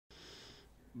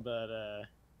But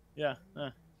yeah,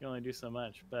 you can only do so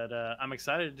much. But I'm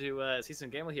excited to see some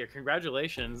gameplay here.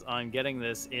 Congratulations on getting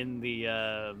this in the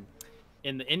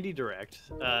indie direct.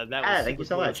 That was Yeah, thank you super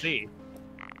so cool to much. see.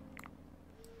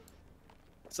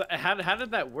 So how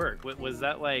did that work? Was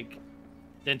that like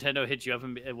Nintendo hit you up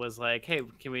and it was like, "Hey,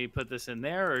 can we put this in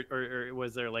there?" Or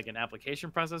was there like an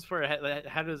application process for it?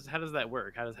 How does that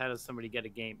work? How does somebody get a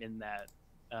game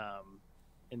um,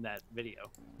 in that video?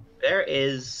 There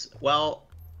is, well,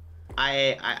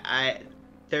 I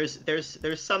there's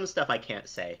some stuff I can't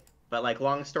say, but like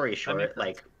long story That makes short, sense.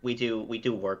 like we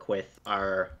do work with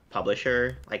our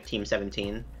publisher, like Team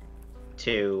 17,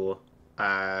 to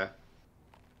uh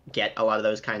get a lot of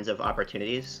those kinds of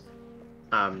opportunities.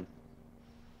 Um,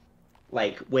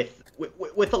 like with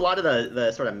a lot of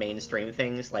the sort of mainstream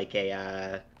things, like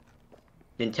a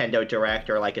Nintendo Direct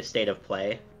or like a State of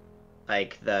Play,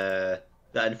 like the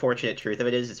unfortunate truth of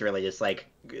it is, it's really just like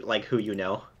who you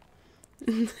know.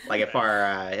 Like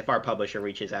Okay. if our publisher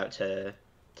reaches out to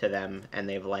them and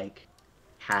they've like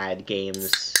had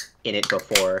games in it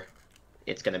before,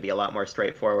 it's going to be a lot more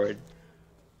straightforward.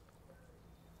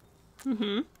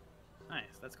 Mm-hmm. Nice.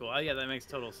 That's cool. Oh, yeah, that makes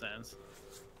total sense.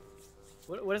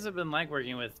 What has it been like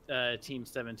working with Team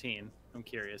 17? I'm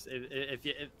curious if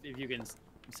you can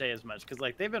say as much because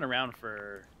like they've been around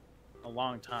for a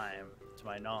long time, to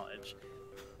my knowledge,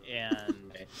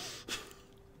 and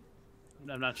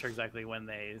I'm not sure exactly when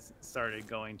they started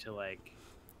going to like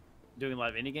doing a lot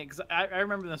of indie games. Because I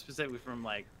remember them specifically from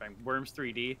Worms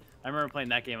 3D. I remember playing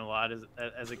that game a lot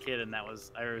as a kid, and that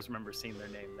was I always remember seeing their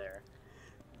name there.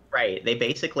 Right. They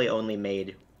basically only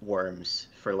made Worms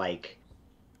for like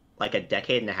a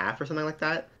decade and a half or something like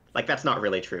that. Like that's not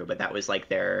really true, but that was like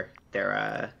their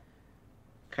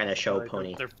kind of show Like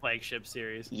pony. their flagship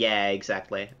series. Yeah,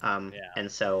 exactly. Yeah.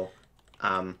 And so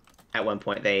at one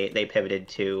point they pivoted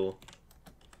to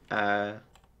uh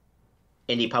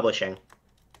indie publishing.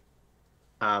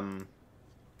 Um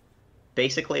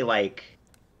Basically like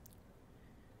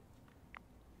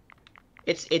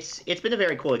it's been a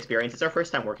very cool experience. It's our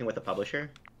first time working with a publisher.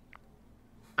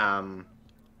 Um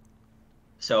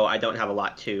so I don't have a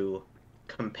lot to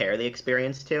compare the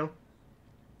experience to.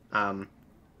 Um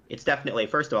it's definitely,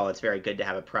 first of all, it's very good to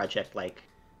have a project like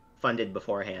funded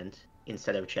beforehand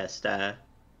instead of just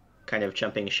kind of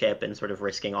jumping ship and sort of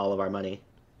risking all of our money.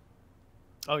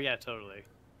 Oh yeah, totally.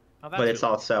 Oh, But that's it's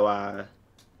really cool. also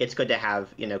it's good to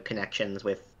have, connections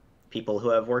with people who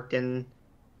have worked in,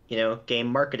 game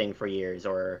marketing for years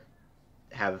or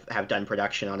have done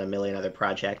production on a million other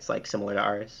projects like similar to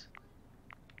ours.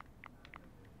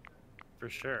 For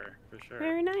sure, for sure.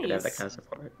 Very Good to have that nice. kind of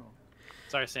support. Cool.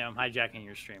 Sorry, Sam, I'm hijacking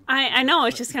your stream. I know.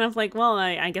 It's just kind of like, well,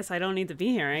 I guess I don't need to be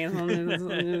here. I guess I'll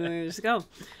just go.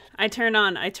 I turn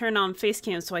on face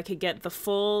cam so I could get the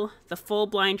full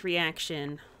blind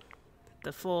reaction,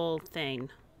 the full thing,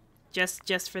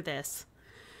 just for this.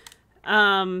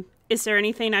 Is there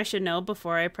anything I should know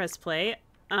before I press play?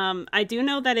 I do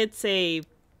know that it's a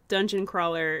dungeon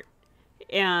crawler,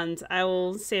 and I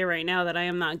will say right now that I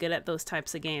am not good at those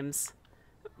types of games,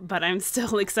 but I'm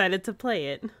still excited to play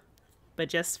it. But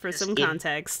just for some It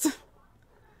context.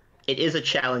 it is a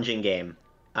challenging game.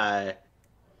 Uh,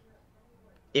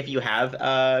 if you have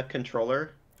a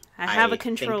controller, I have a I think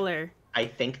controller. I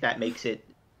think that makes it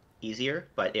easier,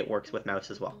 but it works with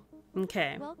mouse as well.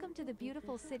 Okay. Welcome to the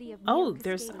beautiful city of Oh, Neo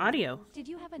there's Cascadia. audio. Did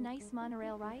you have a nice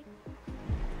monorail ride?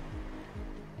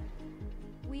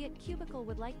 We at Cubicle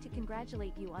would like to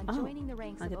congratulate you on Oh, joining the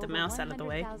ranks I'll of get the over mouse out of the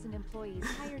way. 100,000 employees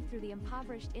hired through the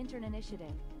Impoverished Intern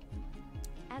Initiative.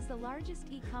 As the largest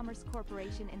e-commerce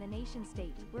corporation in the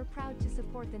nation-state, we're proud to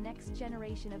support the next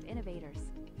generation of innovators.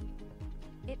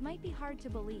 It might be hard to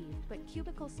believe, but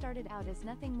Cubicle started out as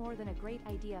nothing more than a great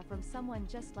idea from someone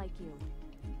just like you.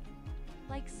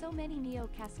 Like so many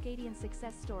Neo-Cascadian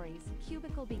success stories,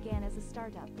 Cubicle began as a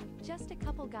startup. Just a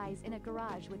couple guys in a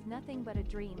garage with nothing but a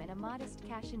dream and a modest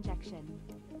cash injection.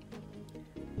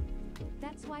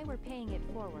 That's why we're paying it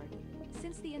forward.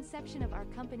 Since the inception of our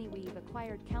company, we've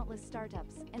acquired countless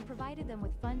startups and provided them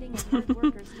with funding and hard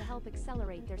workers to help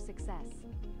accelerate their success.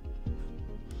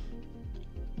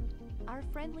 Our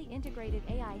friendly integrated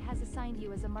AI has assigned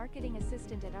you as a marketing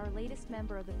assistant at our latest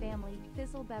member of the family,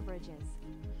 Fizzle Beverages.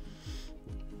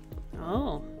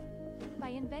 Oh. By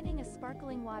inventing a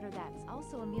sparkling water that's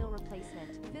also a meal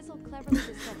replacement, Fizzle cleverly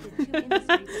disrupted two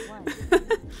industries at once.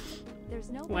 There's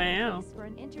no better Wow. place for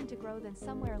an intern to grow than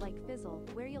somewhere like Fizzle,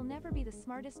 where you'll never be the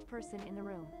smartest person in the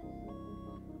room.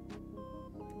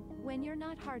 When you're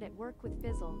not hard at work with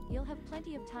Fizzle, you'll have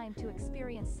plenty of time to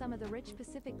experience some of the rich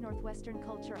Pacific Northwestern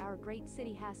culture our great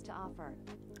city has to offer.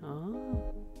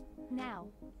 Oh. Now,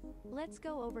 Let's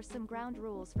go over some ground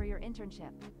rules for your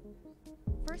internship.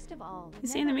 First of all,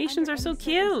 These never animations under are so any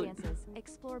cute. circumstances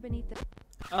explore beneath the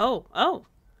Oh.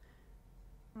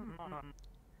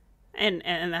 And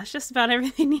that's just about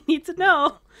everything you need to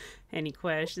know. Any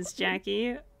questions,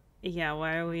 Jackie? Yeah,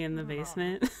 why are we in the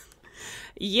basement?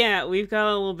 Yeah, we've got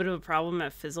a little bit of a problem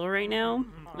at Fizzle right now,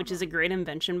 which is a great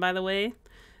invention, by the way.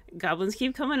 Goblins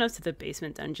keep coming up to the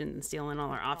basement dungeon and stealing all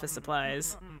our office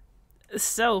supplies.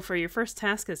 So, for your first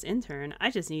task as intern,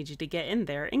 I just need you to get in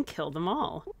there and kill them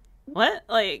all. What?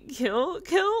 Like, kill?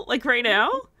 Like, right now?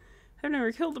 I've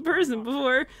never killed a person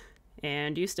before.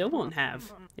 And you still won't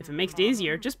have. If it makes it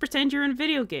easier, just pretend you're in a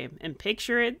video game and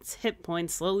picture its hit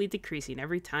points slowly decreasing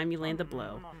every time you land a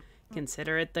blow.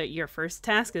 Consider it that your first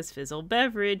task as Fizzle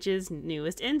Beverage's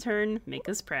newest intern. Make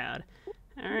us proud.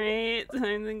 Alright,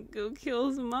 time to go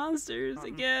kill some monsters,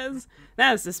 I guess.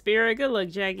 That's the spirit. Good luck,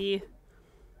 Jackie.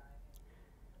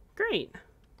 Great.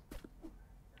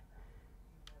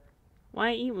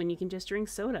 Why eat when you can just drink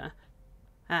soda?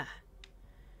 Ah.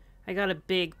 I got a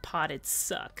big potted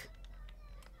suck.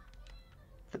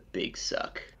 The big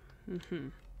suck. Mm-hmm.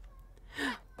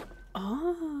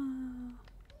 Oh.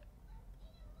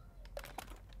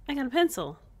 I got a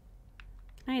pencil.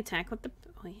 Can I attack with the...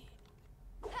 Wait.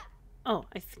 Oh,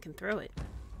 I can throw it.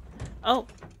 Oh,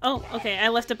 okay, I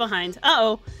left it behind.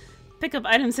 Uh-oh. Pick up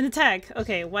items and attack.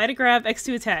 Okay, Y to grab, X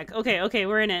to attack. Okay,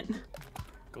 we're in it.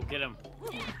 Go get him.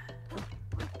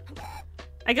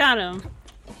 I got him.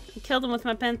 I killed him with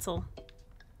my pencil.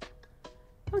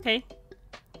 Okay.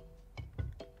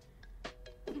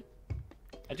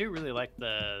 I do really like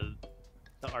the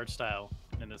art style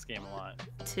in this game a lot.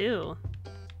 Two.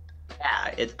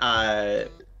 Yeah, it's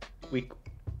we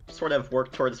sort of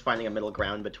work towards finding a middle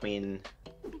ground between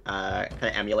kind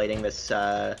of emulating this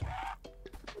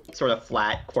sort of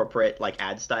flat corporate like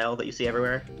ad style that you see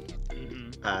everywhere.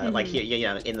 Like here, you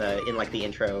know, in like the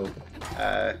intro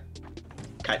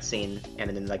cutscene, and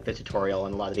then in like the tutorial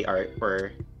and a lot of the art,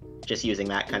 we're just using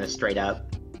that kind of straight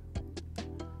up.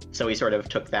 So we sort of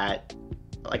took that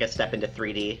like a step into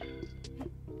 3D.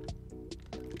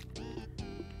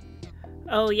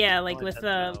 Oh yeah, like I with like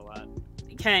that style a lot.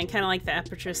 kind of like the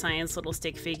Aperture Science little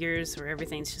stick figures where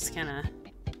everything's just kind of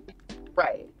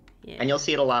Right. yeah. And you'll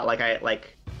see it a lot.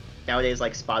 Like nowadays,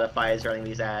 like Spotify is running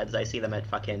these ads. I see them at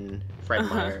fucking Fred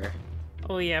Meyer.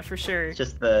 Oh yeah, for sure. It's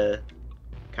just the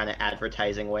kind of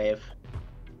advertising wave.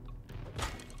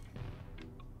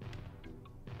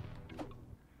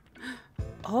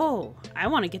 Oh, I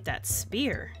want to get that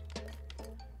spear.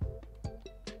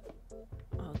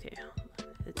 Okay.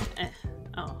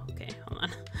 Oh, okay. Hold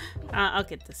on. I'll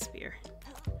get the spear.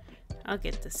 I'll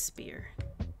get the spear.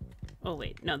 Oh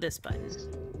wait, no, this button.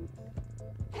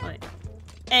 Wait.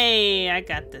 Hey, I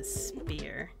got the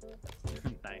spear.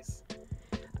 Nice.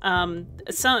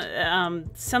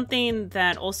 Something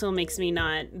that also makes me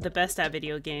not the best at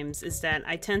video games is that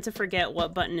I tend to forget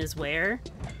what button is where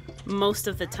most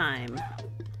of the time.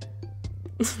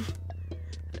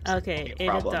 Okay, A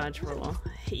to dodge roll.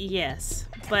 Yes,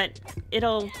 but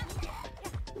it'll,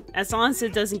 as long as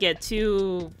it doesn't get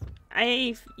too,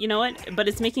 you know what? But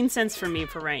it's making sense for me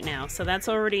for right now, so that's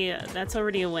already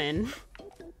a win.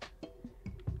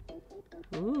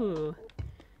 Ooh.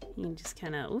 You can just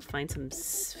kind of find some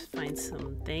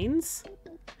things.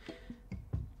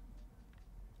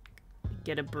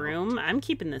 Get a broom. I'm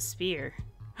keeping the spear,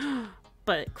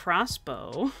 but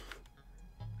crossbow.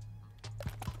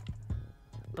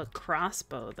 But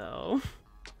crossbow though.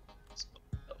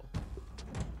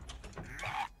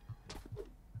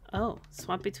 Oh,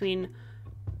 swap between.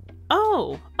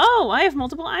 Oh, I have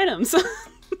multiple items. Look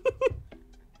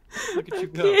at you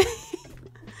go.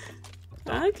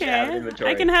 Okay,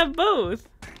 I can have both.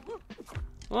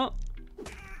 Well,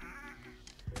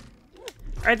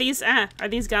 are these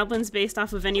goblins based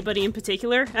off of anybody in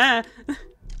particular?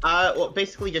 Well,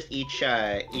 basically just each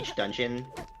dungeon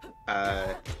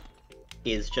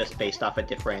is just based off a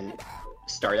different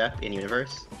startup in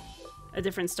universe. A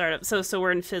different startup. So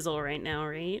we're in Fizzle right now,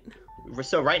 right?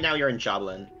 So right now you're in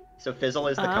Joblin. So Fizzle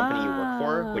is the company you work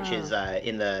for, which is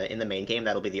in the main game.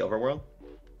 That'll be the overworld.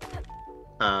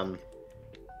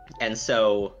 And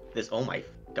so this, oh my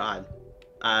god,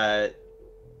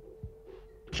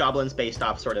 Joblin's based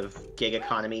off sort of gig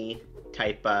economy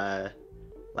type,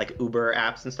 like Uber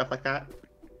apps and stuff like that.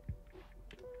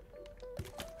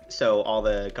 So all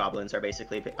the goblins are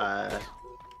basically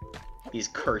these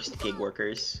cursed gig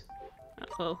workers.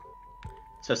 Oh.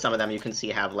 So some of them you can see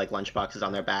have like lunchboxes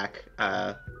on their back.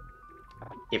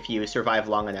 If you survive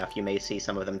long enough, you may see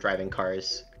some of them driving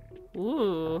cars.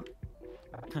 Ooh.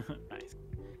 Nice.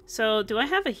 So, do I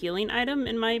have a healing item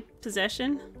in my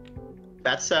possession?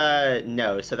 That's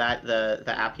no. So that the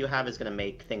app you have is gonna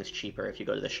make things cheaper if you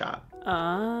go to the shop.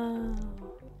 Oh.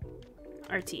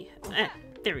 RT.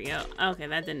 There we go. Okay,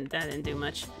 that didn't do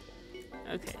much.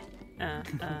 Okay.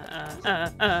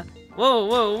 Whoa,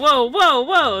 whoa, whoa, whoa,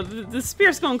 whoa! The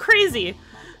spear's going crazy!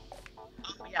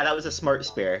 Yeah, that was a smart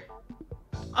spear.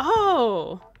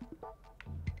 Oh!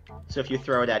 So if you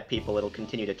throw it at people, it'll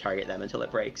continue to target them until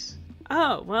it breaks.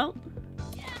 Oh, well.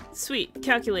 Sweet.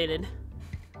 Calculated.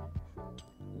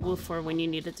 Well, for when you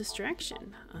need a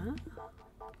distraction.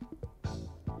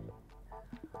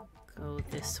 Go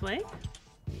this way.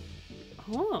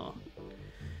 Oh.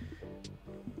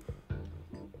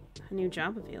 A new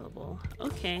job available.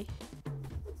 Okay.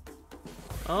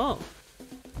 Oh.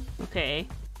 Okay.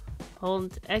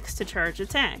 Hold X to charge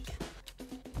attack.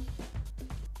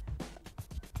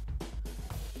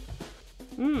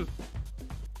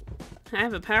 I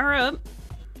have a power up.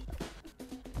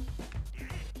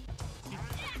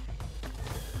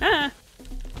 Ah!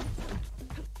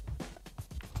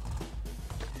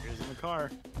 Here's in the car.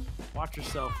 Watch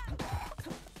yourself.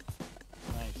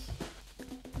 Nice.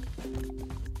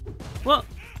 Whoa!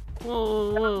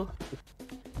 Whoa, whoa, whoa.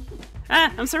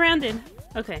 Ah! I'm surrounded!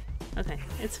 Okay, okay.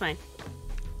 It's fine.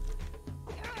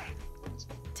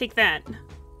 Take that.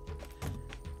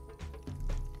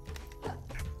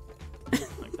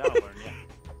 Like that'll learn you.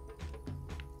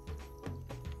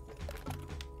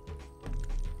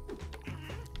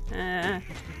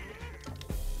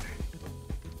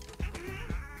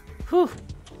 Whew.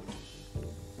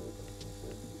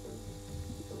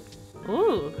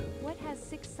 Ooh. What has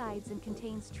 6 sides and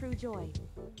contains true joy?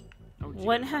 Oh, gee,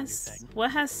 What that's has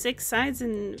anything. 6 sides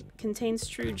and contains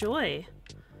true joy?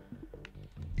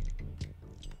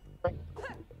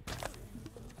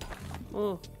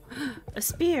 Oh, a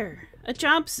spear, a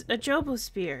Jobo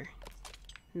spear.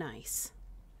 Nice.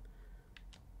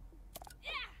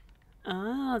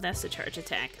 Oh, that's the charge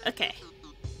attack. Okay,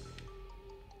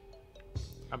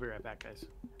 I'll be right back, guys.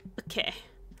 okay.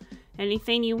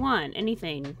 Anything you want,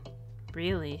 anything,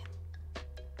 really.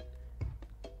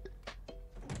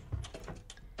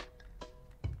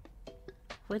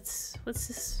 What's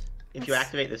this? If you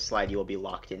activate this slide, you will be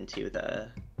locked into the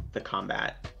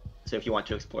combat. So if you want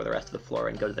to explore the rest of the floor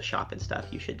and go to the shop and stuff,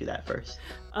 you should do that first.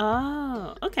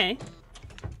 Oh, okay.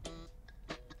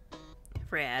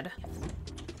 Rad.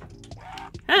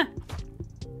 Huh.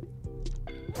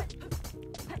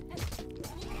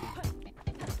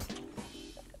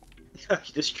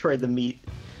 You destroyed the meat.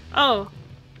 Oh.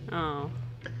 Oh.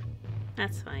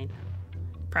 That's fine.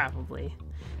 Probably.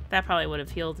 That probably would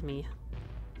have healed me.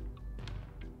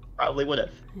 Probably would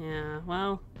have. Yeah,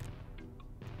 well.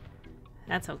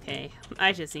 That's okay.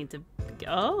 I just need to...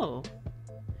 Oh.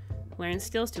 Learn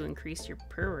skills to increase your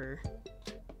purr.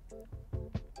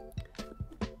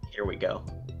 Here we go.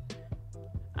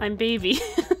 I'm baby.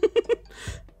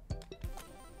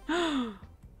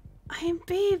 I'm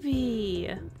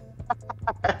baby.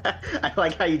 I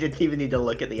like how you didn't even need to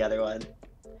look at the other one.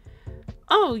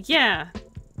 Oh, yeah.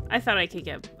 I thought I could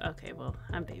get... Okay, well,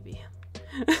 I'm baby.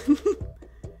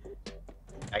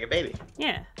 Now you're baby.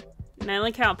 Yeah. And I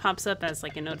like how it pops up as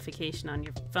like a notification on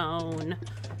your phone.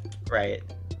 Right.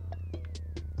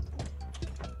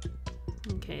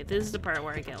 Okay, this is the part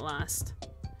where I get lost.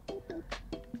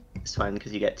 It's fun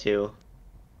because you get to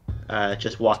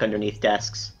just walk underneath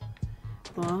desks.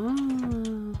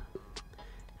 Oh.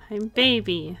 I'm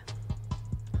baby.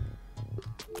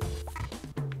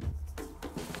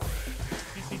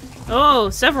 Oh,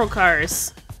 several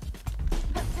cars.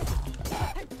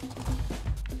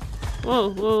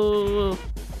 Whoa, whoa, whoa, whoa.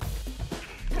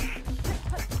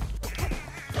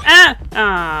 Ah!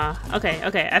 Ah. Okay,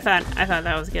 okay. I thought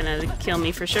that was gonna kill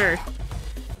me for sure.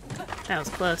 That was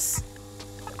close.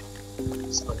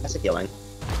 So that's a healing.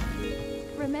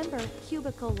 Remember,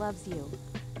 Cubicle loves you.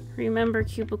 Remember,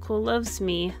 Cubicle loves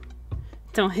me.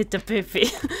 Don't hit the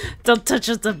baby. Don't touch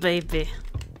the baby.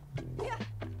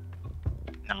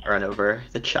 Not run over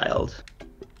the child.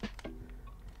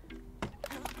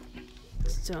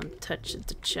 Don't touch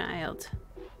the child.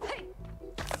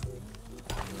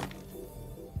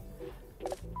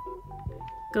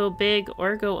 Go big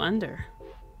or go under.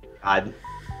 God.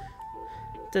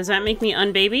 Does that make me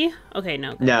unbaby? Okay,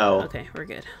 no. Good. No. Okay, we're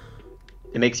good.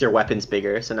 It makes your weapons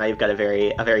bigger, so now you've got a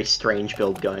very strange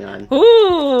build going on.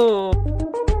 Ooh!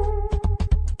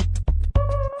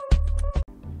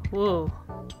 Whoa.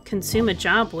 Consume a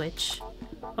job witch.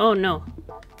 Oh no.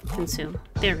 Consume.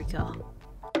 There we go.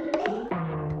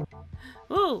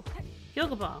 Ooh!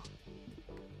 Yoga ball.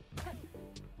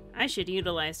 I should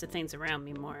utilize the things around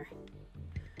me more.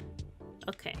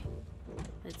 Okay.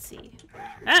 Let's see.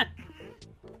 Ah!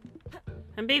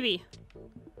 I'm baby.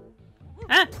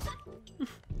 Ah!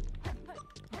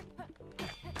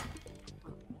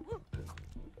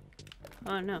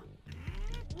 Oh no.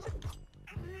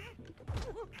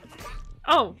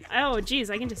 Oh, geez,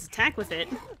 I can just attack with it.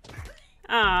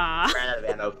 Ah. Ran out of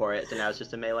ammo for it, so now it's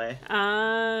just a melee.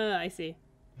 I see.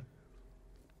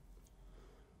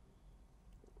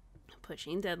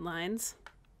 Pushing deadlines.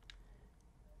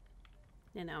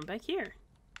 And now I'm back here.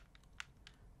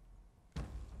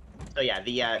 So yeah,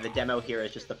 the demo here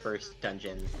is just the first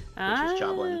dungeon, which is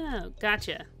Joblin. Oh,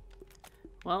 gotcha.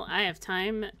 Well, I have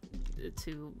time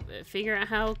to figure out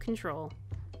how control.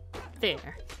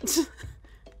 There.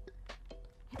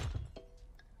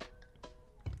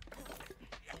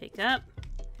 Pick up.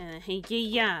 And hey,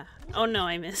 yeah. Oh no,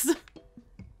 I missed.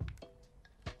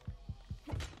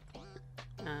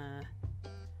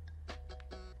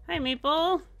 Hi,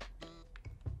 Maple.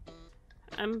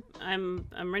 I'm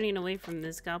running away from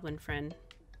this goblin friend.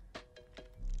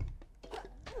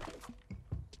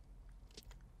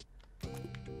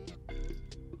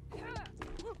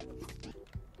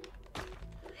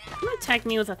 Don't attack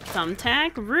me with a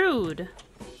thumbtack. Rude.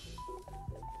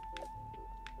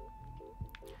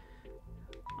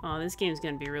 Oh, this game's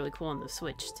gonna be really cool on the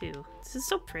Switch too. This is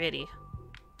so pretty.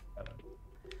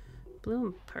 Blue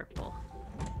and purple.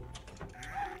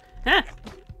 Ah!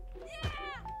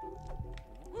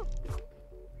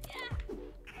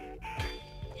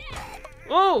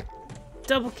 Oh!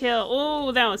 Double kill.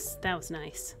 Oh, that was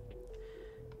nice.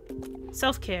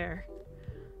 Self-care.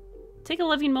 Take a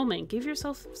loving moment. Give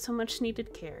yourself so much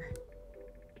needed care.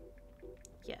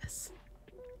 Yes.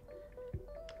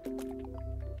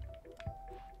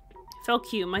 Felt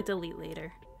cute. Might delete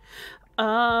later.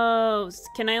 Oh,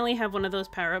 can I only have one of those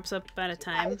power-ups up at a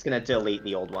time? It's gonna delete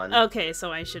the old one. Okay,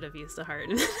 so I should have used the heart.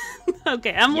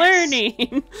 Okay, I'm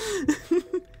learning.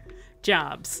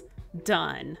 Jobs.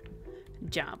 Done.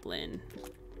 Joblin.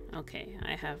 Okay,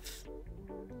 I have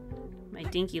my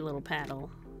dinky little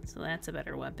paddle, so that's a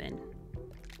better weapon.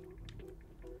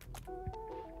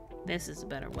 This is a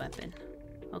better weapon.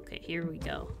 Okay, here we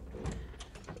go.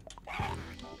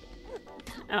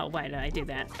 Oh, why did I do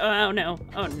that? Oh no.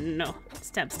 Oh no.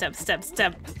 Step, step, step,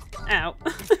 step. Ow.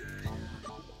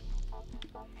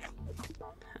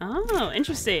 Oh,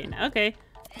 interesting. Okay.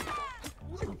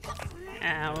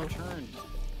 Ow.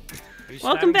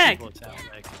 Welcome back.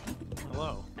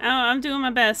 Hello. Oh, I'm doing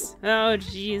my best. Oh,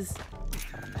 jeez.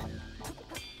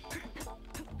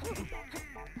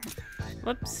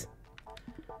 Whoops.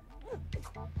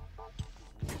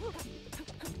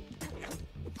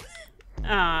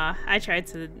 I tried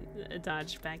to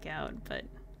dodge back out, but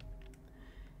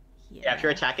Yeah, if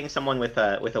you're attacking someone with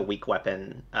a weak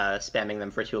weapon, spamming them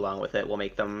for too long with it will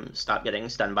make them stop getting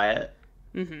stunned by it.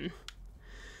 Mm-hmm.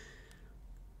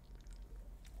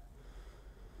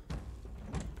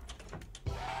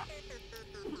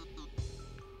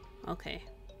 Okay.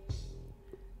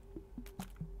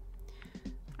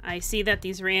 I see that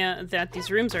these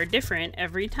rooms are different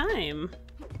every time.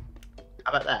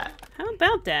 How about that? How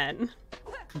about that?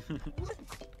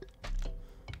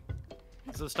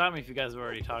 So stop me if you guys have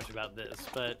already talked about this,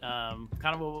 but kind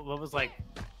of what was like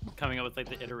coming up with like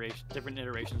the different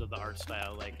iterations of the art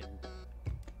style, like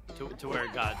to where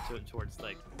it got towards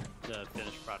like the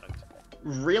finished product.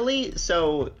 Really?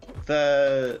 So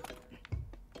a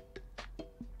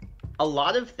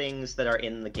lot of things that are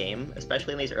in the game,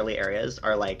 especially in these early areas,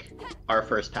 are like our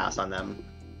first pass on them.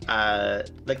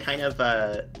 The kind of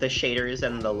the shaders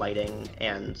and the lighting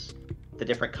and the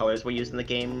different colors we used in the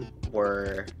game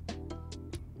were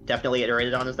definitely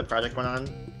iterated on as the project went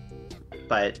on.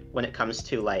 But when it comes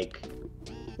to like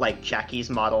Jackie's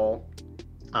model,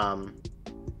 a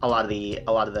lot of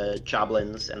the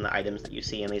joblins and the items that you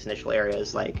see in these initial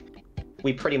areas, like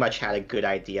we pretty much had a good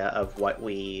idea of what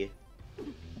we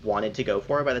wanted to go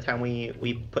for by the time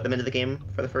we put them into the game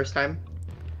for the first time.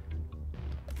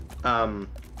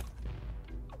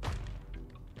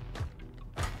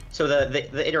 So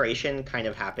the iteration kind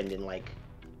of happened in like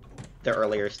the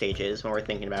earlier stages when we're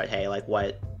thinking about, hey, like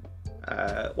what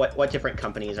different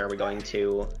companies are we going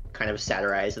to kind of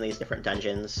satirize in these different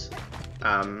dungeons?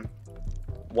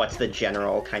 What's the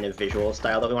general kind of visual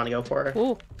style that we want to go for?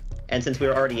 Ooh. And since we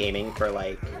were already aiming for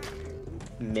like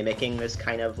mimicking this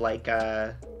kind of like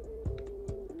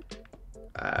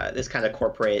this kind of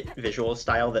corporate visual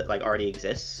style that like already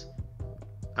exists,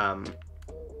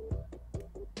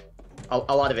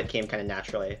 a lot of it came kind of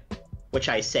naturally, which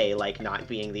I say like not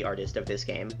being the artist of this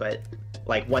game, but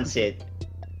like once it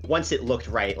looked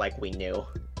right, like we knew.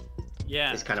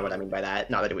 Yeah. Is kind of what I mean by that.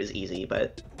 Not that it was easy,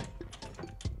 but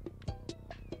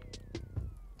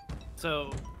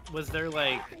So, was there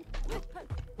like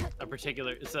a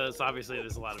particular? So obviously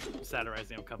there's a lot of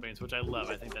satirizing of companies, which I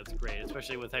love. I think that's great,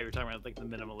 especially with how you're talking about like the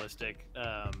minimalistic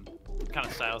kind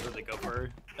of styles that they go for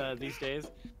these days.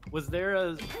 Was there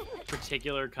a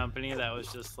particular company that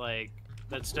was just like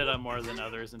that stood out more than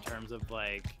others in terms of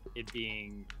like it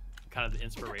being kind of the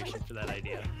inspiration for that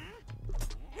idea?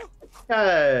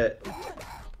 I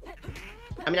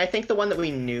mean, I think the one that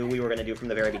we knew we were going to do from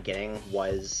the very beginning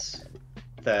was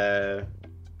the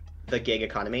gig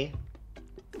economy.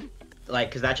 Like,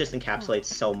 because that just encapsulates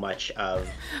so much of...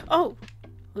 Oh!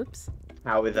 Whoops.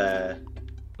 How the...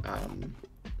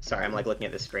 sorry, I'm, like, looking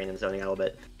at the screen and zoning out a little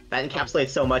bit. That encapsulates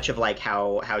so much of, like,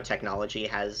 how technology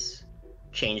has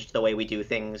changed the way we do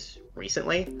things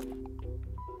recently.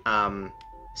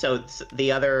 So some of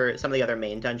the other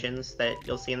main dungeons that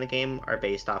you'll see in the game are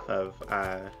based off of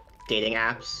dating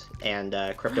apps and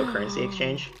cryptocurrency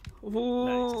exchange.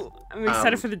 Ooh, nice. I'm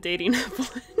excited for the dating app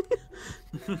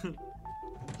one.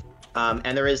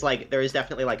 And there is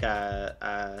definitely like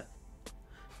an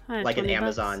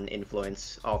Amazon bucks.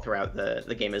 influence all throughout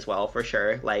the game as well, for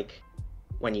sure. Like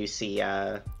when you see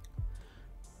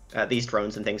these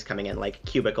drones and things coming in, like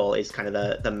Cubicle is kind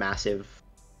of the massive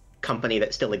company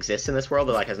that still exists in this world,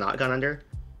 but like has not gone under,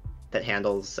 that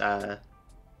handles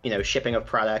shipping of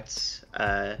products,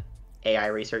 AI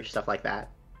research, stuff like that.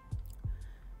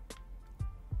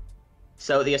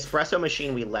 So the espresso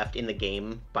machine we left in the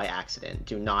game by accident.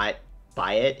 Do not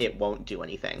buy it. It won't do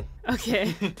anything.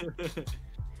 Okay.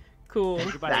 Cool.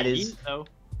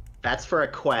 That's for a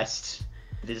quest.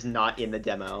 It is not in the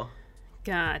demo.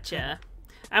 Gotcha.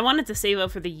 I wanted to save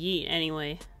up for the yeet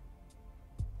anyway.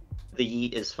 The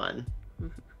yeet is fun.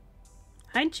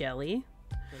 Hi, Jelly.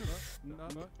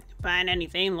 Buying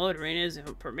anything loitering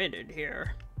isn't permitted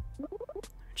here.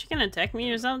 Aren't you gonna attack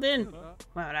me or something?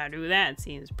 Why would I do that?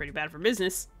 Seems pretty bad for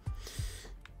business.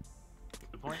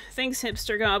 Good point. Thanks,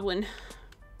 hipster goblin.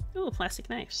 Ooh, a plastic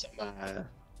knife.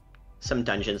 Some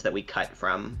dungeons that we cut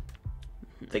from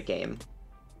the game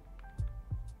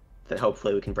that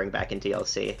hopefully we can bring back in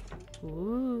DLC.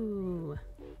 Ooh.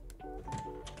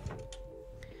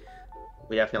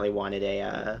 We definitely wanted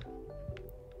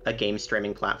a game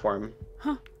streaming platform.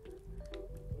 Huh.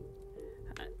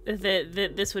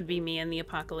 This would be me in the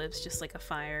apocalypse, just like a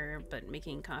fire, but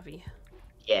making coffee.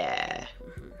 Yeah.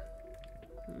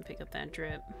 Pick up that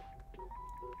drip.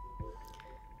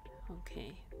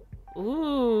 Okay.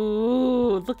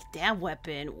 Ooh, look at that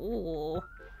weapon. Ooh.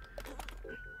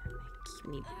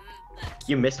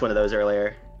 You missed one of those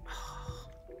earlier.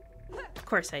 Of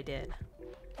course I did.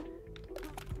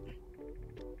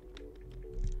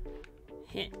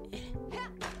 Okay,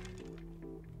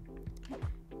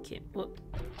 whoop.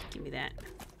 Give me that.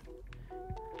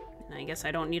 And I guess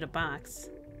I don't need a box.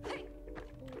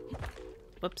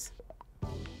 Whoops.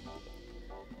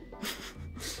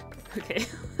 Okay,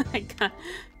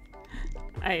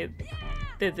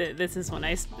 this is when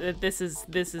I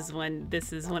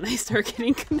start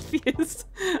getting confused.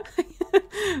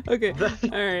 Okay,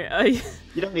 all right.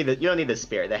 You don't need the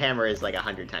spear. The hammer is like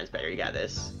 100 times better. You got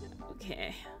this.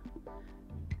 Okay.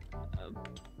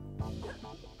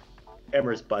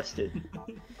 Hammer's busted.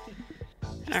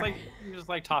 just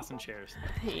like tossing chairs.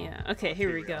 Yeah. Okay.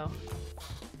 Here we go.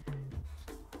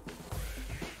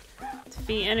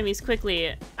 Defeat enemies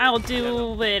quickly. I'll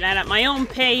do it at my own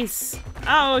pace.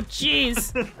 Oh,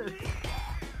 jeez.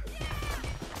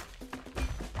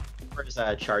 Hammer's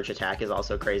charge attack is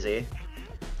also crazy.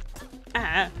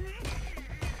 Ah.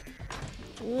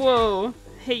 Whoa.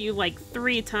 Hit you like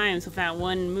 3 times with that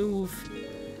one move.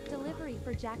 Delivery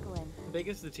for Jacqueline. How big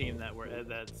is the team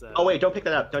that's? Oh wait! Don't pick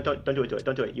that up. Don't do it.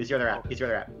 Don't do it. Use your other app. Use your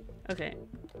other app. Okay.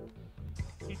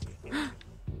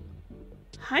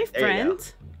 Hi,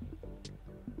 friend.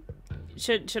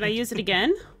 Should I use it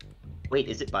again? Wait,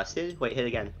 is it busted? Wait, hit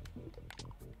again.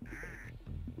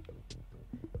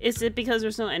 Is it because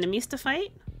there's no enemies to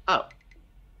fight? Oh.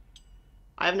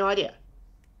 I have no idea.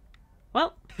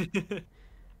 Well.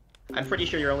 I'm pretty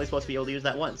sure you're only supposed to be able to use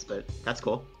that once, but that's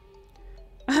cool.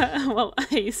 Well,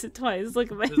 I used it twice.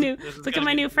 Look at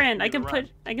my new friend. I can push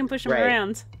him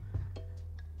around.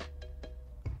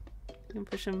 I can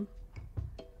push him.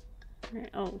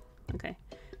 Oh, okay.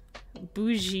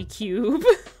 Bougie cube.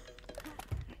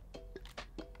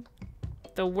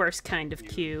 The worst kind of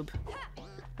cube.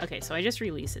 Okay, so I just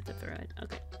release it to throw it.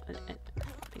 Okay,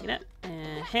 pick it up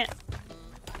and hit.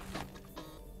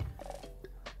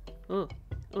 Oh,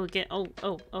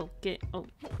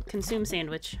 consume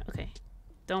sandwich. Okay.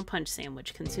 Don't punch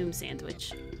sandwich, consume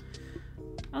sandwich.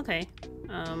 Okay.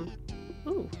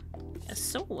 Ooh. A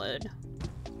sword.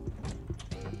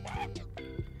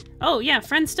 Oh, yeah,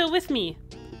 friend's still with me.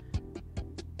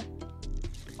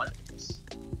 What is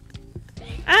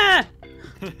Ah!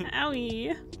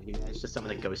 Owie. You guys just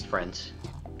summon a ghost friend.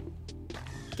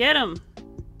 Get him.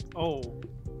 Oh.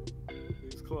 He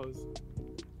was close.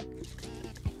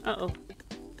 Uh-oh.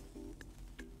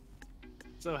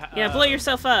 So, Yeah, blow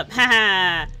yourself up.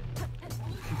 Haha.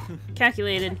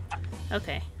 Calculated.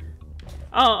 Okay.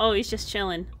 Oh, he's just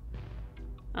chilling.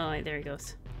 Oh, wait, there he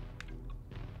goes.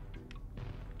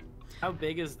 How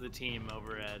big is the team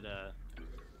over at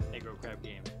AggroCrab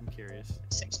Games? I'm curious.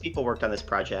 6 people worked on this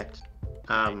project.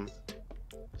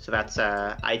 So that's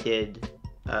I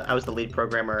was the lead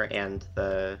programmer and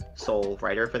the sole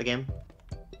writer for the game.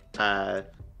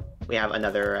 We have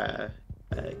another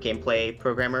gameplay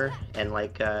programmer and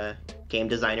like game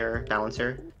designer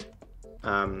balancer.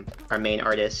 Our main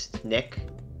artist Nick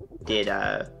did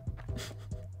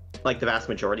like the vast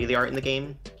majority of the art in the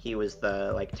game. He was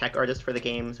the like tech artist for the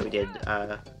game, so we did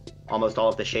almost all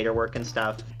of the shader work and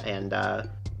stuff, and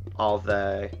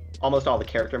almost all the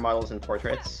character models and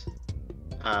portraits.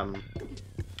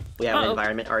 We have an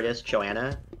environment artist,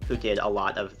 Joanna, who did a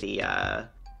lot of the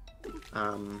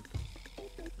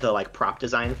like prop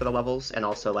design for the levels, and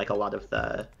also like a lot of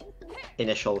the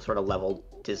initial sort of level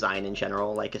design in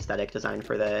general, like aesthetic design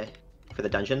for the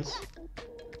dungeons.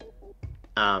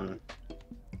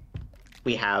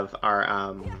 We have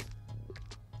our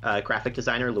graphic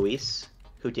designer, Luis,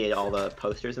 who did all the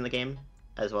posters in the game,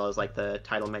 as well as like the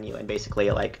title menu, and basically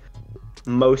like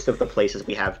most of the places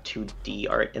we have 2D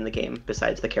art in the game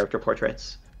besides the character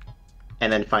portraits.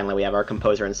 And then finally we have our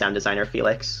composer and sound designer,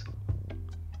 Felix.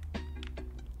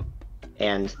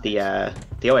 And the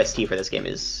OST for this game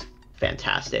is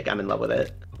fantastic. I'm in love with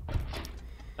it.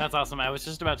 That's awesome. I was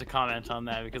just about to comment on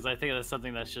that because I think that's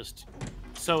something that's just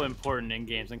so important in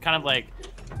games, and kind of like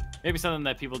maybe something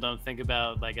that people don't think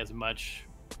about like as much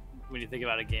when you think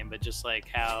about a game, but just like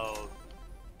how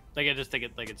like I just think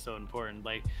it like it's so important.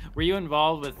 Like, were you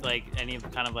involved with like any of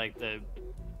kind of like the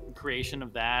creation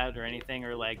of that or anything,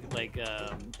 or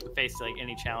faced like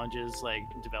any challenges like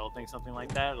developing something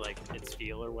like that, like its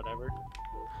feel or whatever?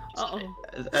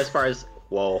 As far as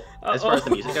as far as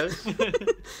the music goes.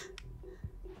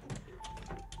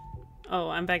 Oh,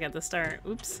 I'm back at the start.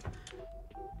 Oops.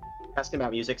 Asking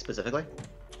about music specifically?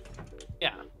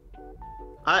 Yeah.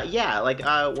 Yeah, like,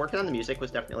 working on the music was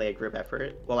definitely a group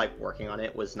effort. Well, like, working on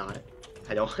it was not.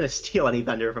 I don't want to steal any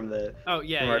thunder from the from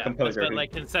our composer. But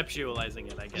like,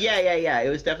 conceptualizing it, I guess. Yeah. It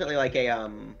was definitely like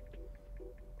a,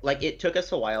 like, it took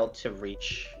us a while to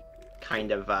reach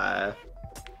kind of,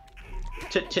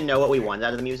 to know what we wanted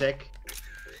out of the music.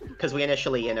 Because we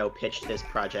initially, pitched this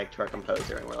project to our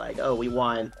composer, and we're like, oh, we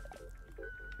want,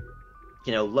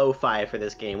 lo-fi for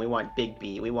this game. We want big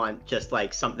beat. We want just,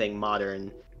 like, something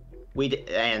modern.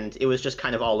 And it was just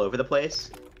kind of all over the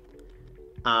place.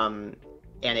 And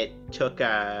it took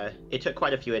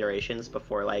quite a few iterations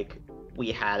before, like,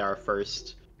 we had our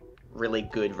first really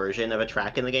good version of a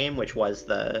track in the game, which was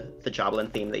the Joblin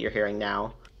theme that you're hearing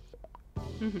now.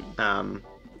 Mm-hmm.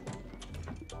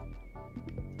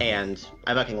 And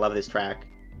I fucking love this track.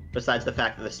 Besides the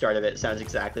fact that the start of it sounds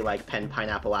exactly like Pen,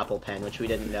 Pineapple, Apple Pen, which we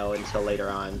didn't know until later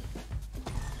on.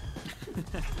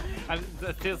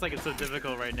 It feels like it's so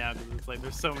difficult right now because it's like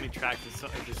there's so many tracks,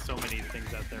 there's so many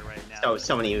things out there right now.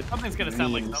 So many. Something's gonna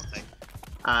sound like something.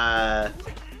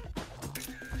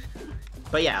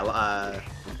 But yeah,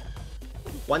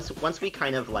 once we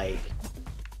kind of like,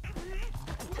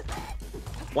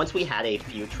 once we had a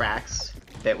few tracks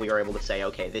that we were able to say,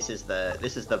 okay, this is the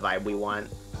vibe we want.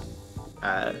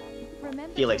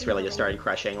 Felix really just started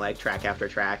crushing like track after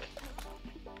track.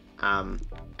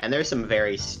 And there's some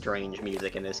very strange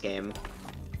music in this game.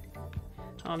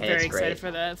 Oh, I'm very excited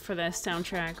for the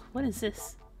soundtrack. What is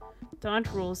this? Dodge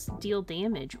rolls deal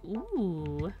damage.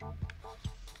 Ooh.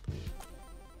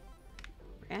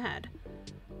 Rad.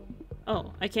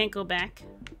 Oh, I can't go back?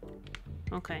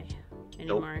 Okay.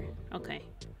 Anymore. Nope. Okay.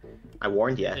 I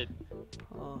warned you.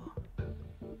 Oh.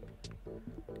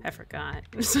 I forgot.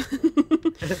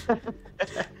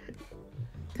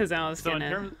 Because I was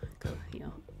gonna go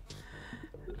heal.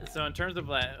 So in terms of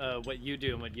what you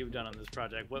do and what you've done on this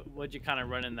project, what'd you kind of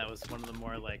run in that was one of the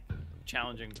more like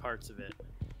challenging parts of it?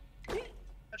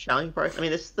 Challenging parts? I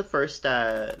mean, this is the first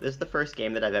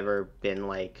game that I've ever been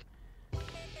like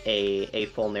a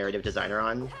full narrative designer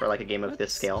on for like a game of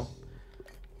this scale,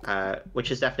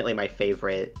 which is definitely my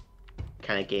favorite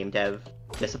kind of game dev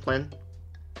discipline.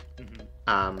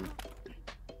 Mm-hmm.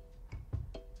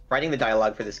 Writing the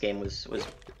dialogue for this game was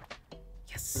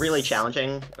really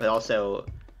challenging, but also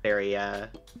very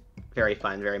very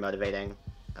fun, very motivating.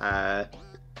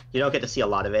 You don't get to see a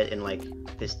lot of it in like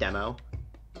this demo,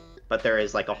 but there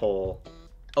is like a whole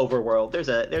overworld. There's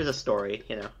a story,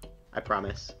 you know. I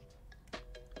promise.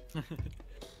 So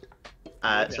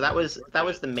that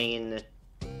was the main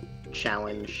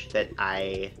challenge that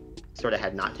I sort of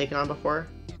had not taken on before.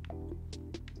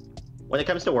 When it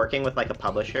comes to working with like a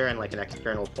publisher and like an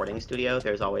external porting studio,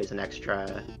 there's always an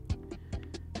extra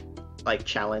like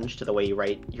challenge to the way you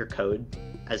write your code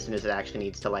as soon as it actually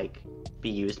needs to like be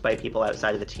used by people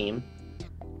outside of the team.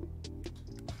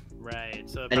 Right.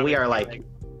 So and we are like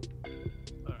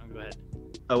oh,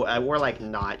 go ahead. We're like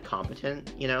not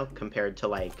competent, you know, compared to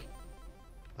like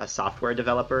a software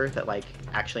developer that like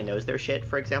actually knows their shit,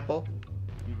 for example.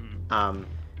 Mm-hmm.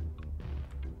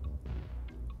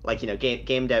 Like, you know,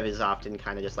 game dev is often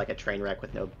kind of just like a train wreck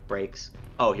with no brakes.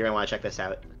 Oh, you're gonna want to check this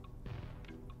out.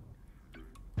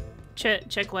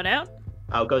 Check what out?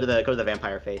 Oh, go to the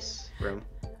vampire face room.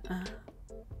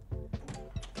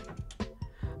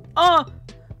 Oh,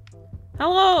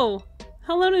 hello,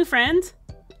 new friend.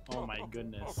 Oh my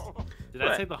goodness. Did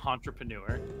I say the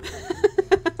entrepreneur?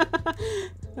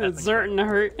 That's certain to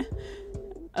hurt.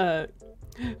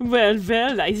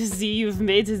 Well, I see you've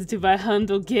made it to my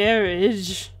humble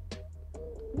garage.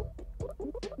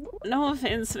 No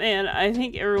offense, man. I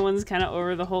think everyone's kind of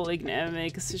over the whole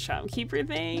economics shopkeeper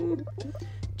thing.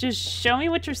 Just show me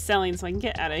what you're selling so I can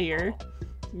get out of here.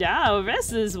 Now,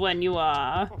 this is when you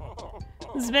are.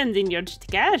 Spending your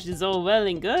cash is all well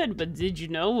and good, but did you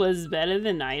know what's better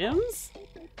than items?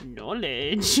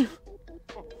 Knowledge.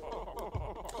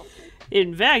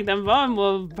 In fact, I'm far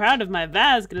more proud of my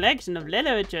vast collection of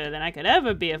literature than I could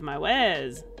ever be of my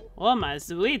wares. Or my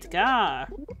sweet car.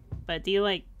 But do you,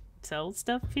 like, sell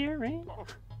stuff here, right?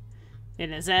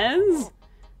 In a sense.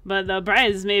 But the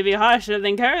price may be harsher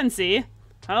than currency.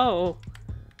 Oh.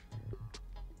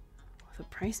 The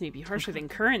price may be harsher than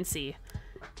currency.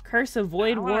 Curse of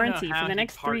void warranty for the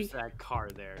next 3. That car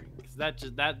there, because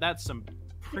that's some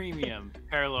premium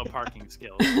parallel parking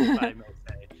skills, if I may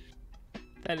say.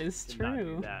 That is Did not do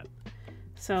true. that.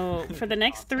 So for the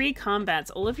next 3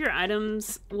 combats, all of your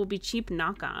items will be cheap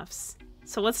knockoffs.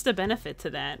 So what's the benefit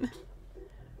to that?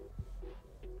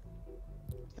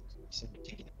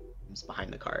 Taking items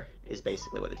behind the car is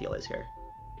basically what the deal is here.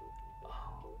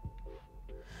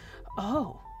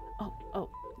 Oh.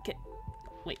 Okay.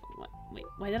 Wait, what? Wait,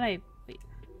 why did I... Wait.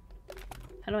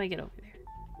 How do I get over there?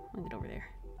 I want to get over there.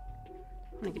 I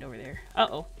want to get over there.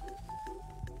 Uh-oh.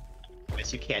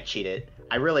 Guess you can't cheat it.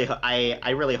 I really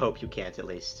hope you can't, at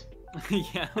least.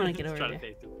 Yeah. I wanna get just over try there. to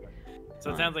face it.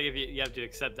 So it sounds like if you have to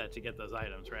accept that to get those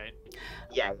items, right?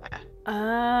 Yeah.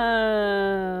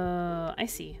 I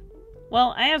see.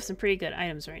 Well, I have some pretty good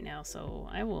items right now, so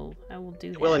I will do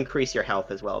that. It will increase your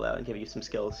health as well, though, and give you some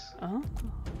skills. Oh.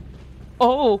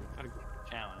 Oh! Gotta go for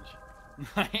the challenge.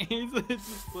 Nice. It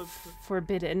just flips.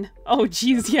 Forbidden. Oh,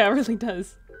 jeez, yeah, it really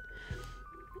does.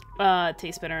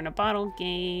 Tastes better in a bottle.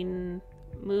 Gain,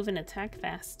 move and attack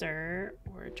faster,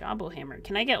 or Jawbo Hammer.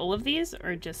 Can I get all of these,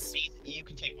 or just... You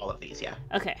can take all of these, yeah.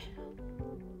 Okay.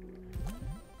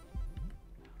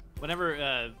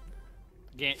 Whenever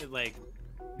like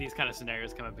these kind of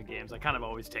scenarios come up in games, I kind of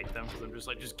always take them because I'm just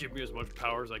like, just give me as much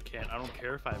power as I can. I don't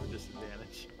care if I have a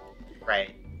disadvantage.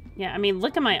 Right. Yeah, I mean,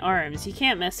 look at my arms. You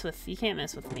can't mess with me.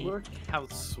 Look how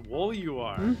swole you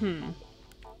are. Mm-hmm.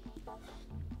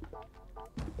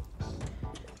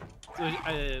 So,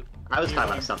 I was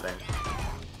talking about something.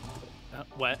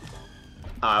 What?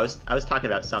 I was talking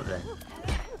about something.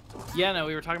 Yeah, no,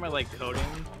 we were talking about like coding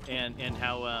and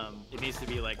how it needs to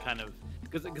be like kind of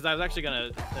because I was actually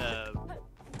gonna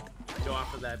go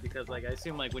off of that because like I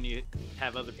assume like when you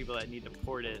have other people that need to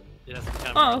port it, it has to be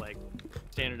kind of more like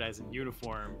standardized and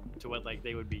uniform to what like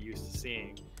they would be used to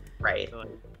seeing. Right. So, like,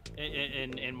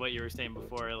 and what you were saying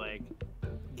before, like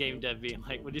game dev being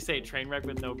like, would you say train wreck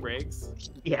with no brakes?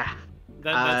 Yeah.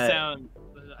 That sounds.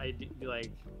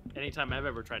 Like anytime I've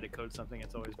ever tried to code something,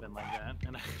 it's always been like that,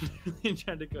 and I haven't really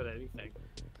tried to code anything.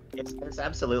 It's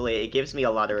absolutely. It gives me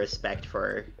a lot of respect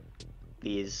for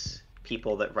these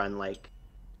people that run like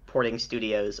porting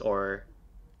studios or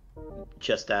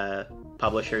just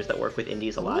publishers that work with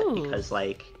indies a lot. Ooh. Because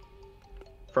like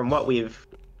from what we've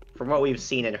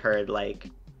seen and heard, like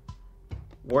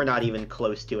we're not even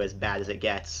close to as bad as it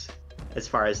gets as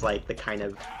far as like the kind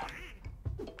of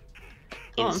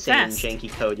insane janky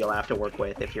code you'll have to work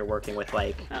with if you're working with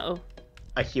like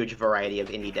a huge variety of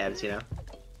indie devs, you know.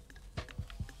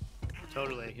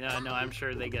 Totally. Yeah, no, I'm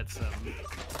sure they get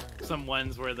some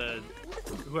ones where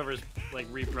whoever's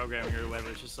like reprogramming or whoever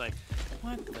is just like,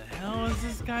 what the hell is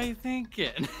this guy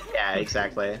thinking? Yeah,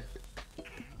 exactly.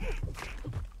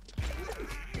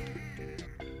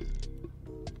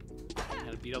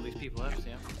 beat all these people up,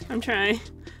 Sam. I'm trying.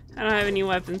 I don't have any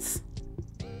weapons.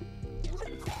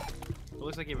 It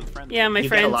looks like you have a friend. Yeah, my You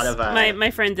get a friend. lot of,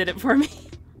 My friend did it for me.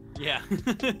 Yeah.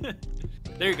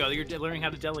 There you go. You're learning how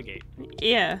to delegate.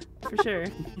 Yeah, for sure.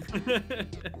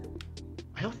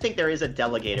 I don't think there is a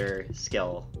delegator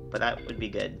skill, but that would be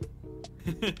good.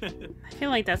 I feel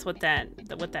like that's what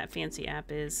that fancy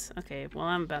app is. Okay, well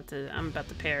I'm about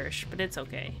to perish, but it's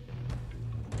okay.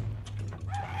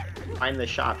 Find the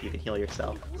shop, you can heal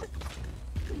yourself.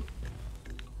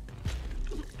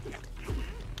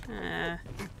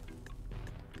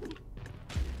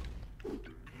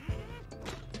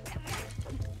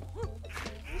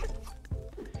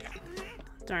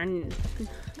 Darn.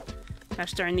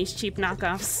 Gosh darn these cheap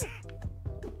knockoffs.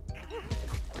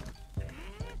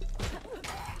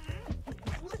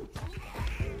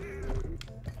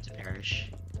 To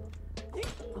perish.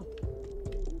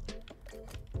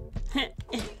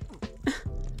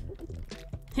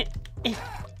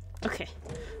 Okay.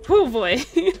 Oh boy.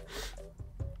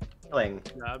 Healing.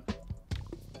 Job.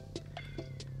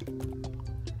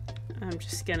 I'm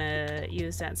just gonna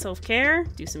use that self-care,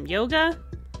 do some yoga.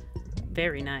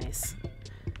 Very nice.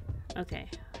 Okay.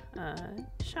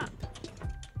 Shop.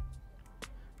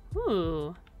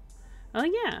 Ooh. Oh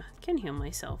yeah, can heal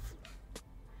myself.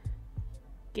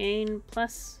 Gain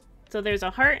plus. So there's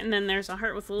a heart, and then there's a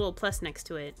heart with a little plus next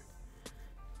to it.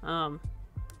 Heart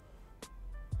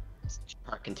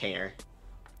container.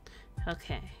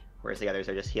 Okay. Whereas the others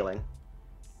are just healing.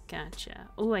 Gotcha.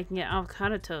 Ooh, I can get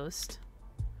avocado toast.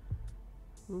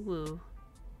 Ooh.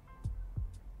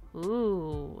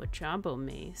 Ooh, a jumbo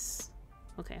mace.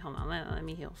 Okay, hold on. Let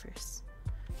me heal first.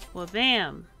 Well,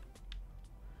 bam!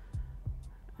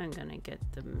 I'm gonna get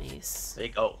the mace. There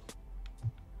you go.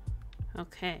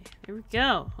 Okay, here we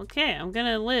go. Okay, I'm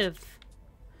gonna live.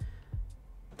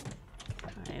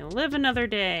 I live another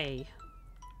day.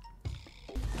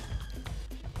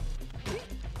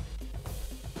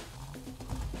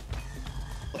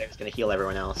 Blair's gonna heal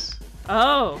everyone else.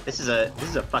 Oh! This is a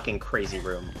fucking crazy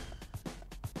room.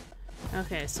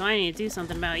 Okay, so I need to do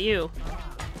something about you.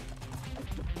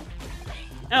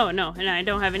 Oh, no, and I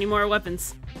don't have any more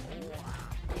weapons.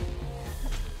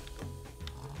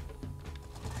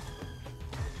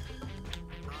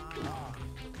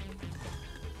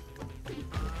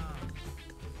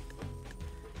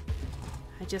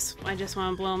 I just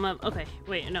want to blow him up. Okay,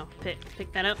 wait, no,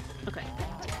 pick that up. Okay.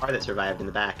 Car that survived in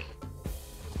the back.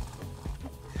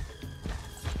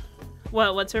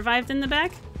 What survived in the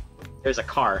back? There's a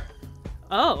car.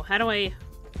 Oh, how do I...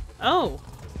 Oh!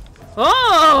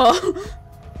 Oh!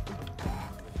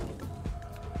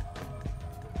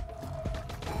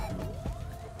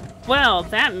 Well,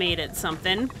 that made it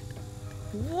something.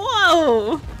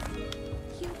 Whoa!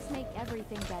 Cubes make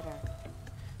everything better.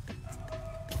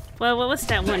 Well, what's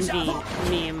that 1v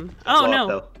meme? Oh, Blow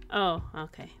no. up, though. Oh,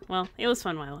 okay. Well, it was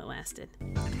fun while it lasted.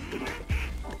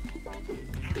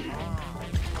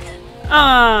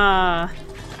 Ah!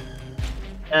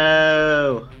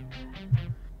 Oh.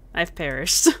 I've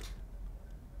perished.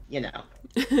 You know.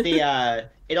 The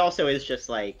it also is just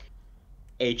like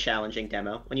a challenging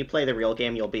demo. When you play the real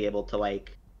game, you'll be able to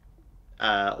like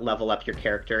level up your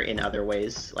character in other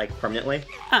ways, like permanently,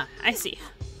 Ah, I see.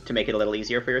 to make it a little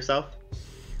easier for yourself.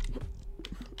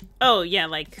 Oh, yeah,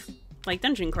 like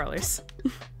dungeon crawlers.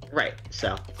 Right.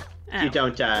 So if Ow. you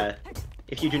don't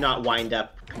if you do not wind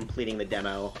up completing the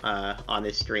demo on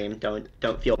this stream, don't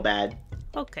feel bad.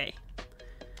 Okay.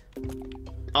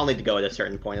 I'll need to go at a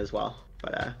certain point as well,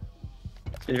 but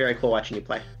it's been very cool watching you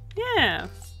play. Yeah.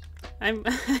 I'm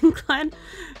glad.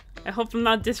 I hope I'm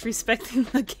not disrespecting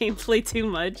the gameplay too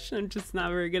much. I'm just not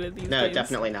very good at these No, games.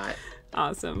 definitely not.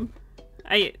 Awesome.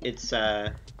 It's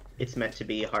meant to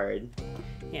be hard.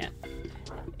 Yeah.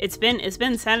 It's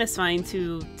been satisfying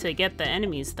to get the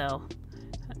enemies though.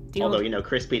 Although, you know,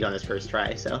 Chris beat on his first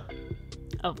try, so.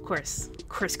 Oh, of course.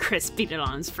 Chris beat it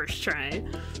on his first try.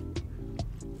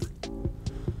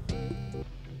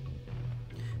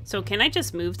 So can I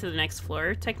just move to the next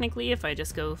floor, technically, if I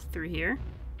just go through here?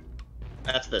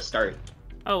 That's the start.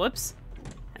 Oh, whoops.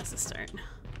 That's the start.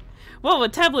 Whoa, a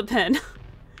tablet pen!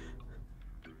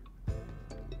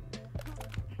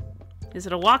 Is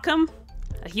it a Wacom?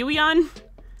 A Huion?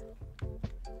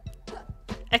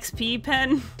 XP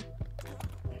pen?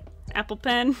 Apple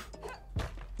pen?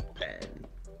 Pen.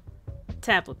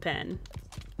 Tablet pen.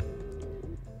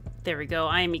 There we go.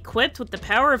 I am equipped with the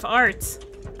power of art.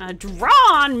 Draw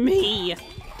on me!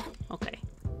 Okay.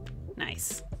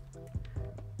 Nice.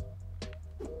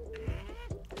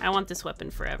 I want this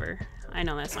weapon forever. I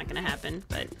know that's not gonna happen,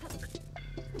 but...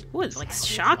 Ooh, it like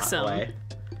shocks him. Away.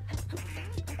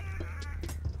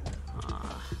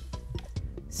 Aw.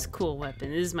 cool weapon.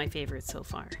 This is my favorite so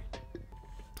far.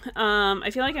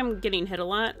 I feel like I'm getting hit a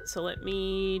lot, so let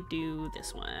me do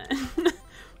this one.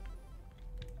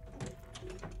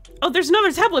 Oh, there's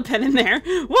another tablet pen in there.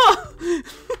 Whoa!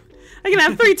 I can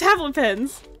have 3 tablet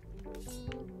pens.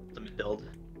 Let me build.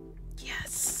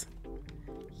 Yes.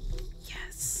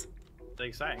 Yes. It's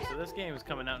exciting. So this game is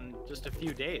coming out in just a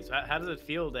few days. How does it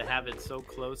feel to have it so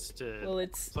close to? Well,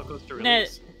 it's so close to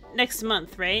release. Next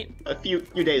month, right? A few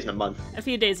days in a month. A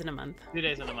few days in a month. 2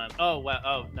 days in a month. Oh wow.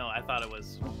 Oh no, I thought it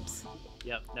was. Oops.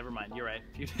 Yep. Never mind. You're right.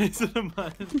 A few days in a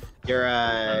month.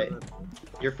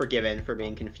 You're forgiven for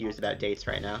being confused about dates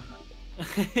right now.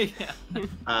 Yeah.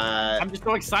 I'm just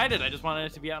so excited. I just wanted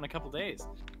it to be out in a couple days.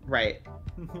 Right.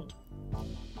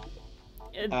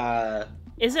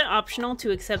 Is it optional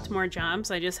to accept more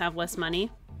jobs? I just have less money.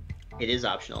 It is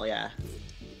optional, yeah.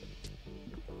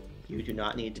 You do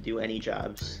not need to do any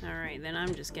jobs. Alright, then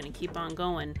I'm just gonna keep on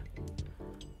going.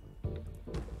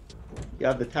 You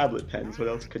have the tablet pens. What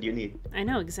else could you need? I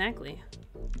know, exactly.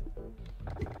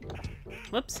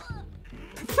 Whoops.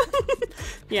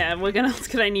 Yeah, what else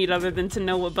could I need other than to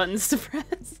know what buttons to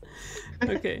press?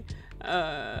 Okay.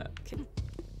 Okay. Can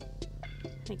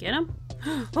I get him?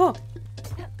 Oh!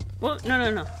 Whoa,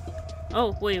 no.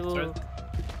 Oh, wait.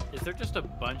 Is there just a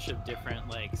bunch of different,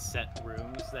 like, set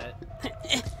rooms that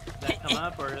come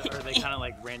up, or are they kind of,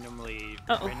 like, randomly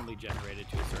generated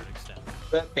to a certain extent?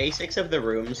 The basics of the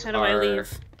rooms How do I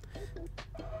leave?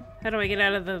 How do I get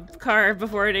out of the car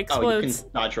before it explodes? Oh, you can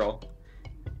dodge roll.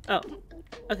 Oh.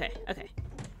 Okay.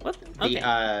 Whoop. Okay.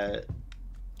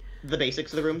 The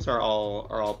basics of the rooms are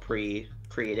all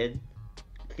pre-created.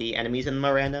 The enemies in them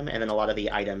are random, and then a lot of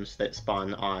the items that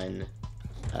spawn on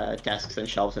desks and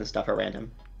shelves and stuff are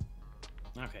random.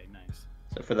 Okay, nice.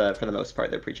 So for the most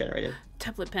part, they're pre-generated.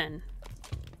 Tablet pen.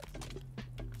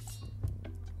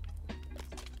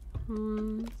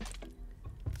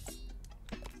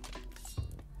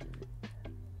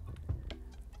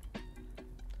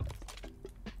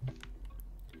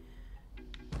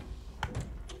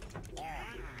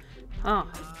 Oh.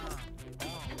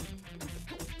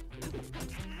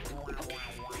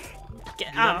 You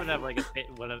happen to have like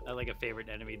a favorite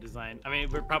enemy design? I mean,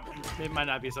 it might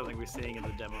not be something we're seeing in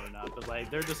the demo or not, but like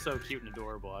they're just so cute and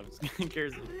adorable. I was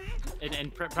curious,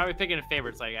 and probably picking a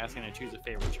favorite's like asking to choose a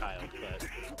favorite child. But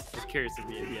just curious if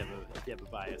you have a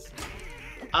bias.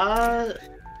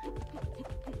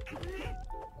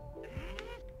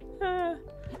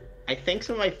 I think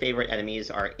some of my favorite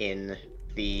enemies are in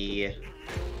the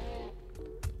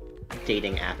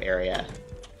dating app area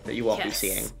that you won't be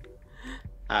seeing.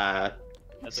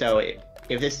 So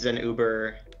if this is an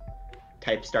Uber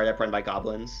type startup run by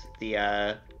goblins,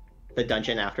 the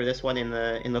dungeon after this one in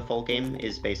the full game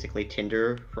is basically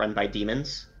Tinder run by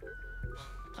demons.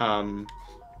 That's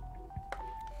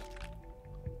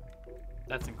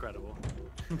incredible.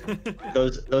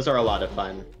 those are a lot of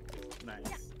fun.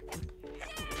 Nice.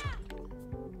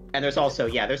 And there's also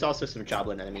some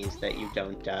Joblin enemies that you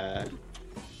don't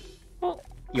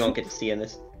you won't get to see in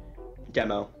this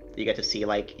demo. You get to see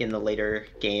like in the later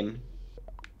game.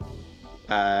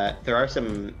 There are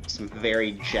some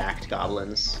very jacked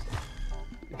goblins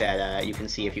that you can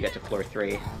see if you get to floor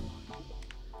 3.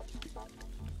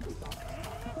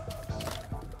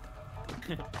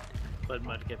 Blood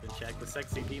Mudkip in check. The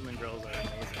sexy demon girls are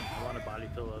amazing. I want a body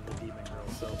pillow of the demon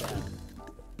girls so bad.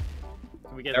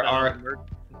 Can we get that on the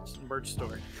merch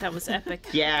store? That was epic.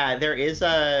 Yeah, there is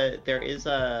a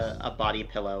body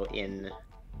pillow in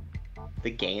the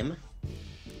game.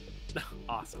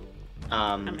 Awesome.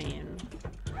 I mean,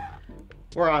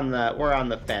 we're on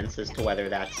the fence as to whether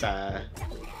that's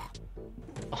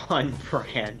on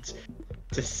brand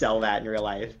to sell that in real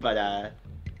life, but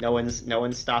no one's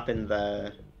stopping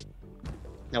the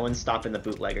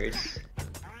bootleggers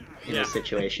in this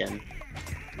situation.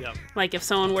 Yep. like if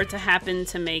someone were to happen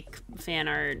to make fan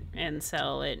art and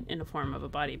sell it in the form of a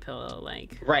body pillow,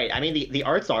 like... Right. I mean, the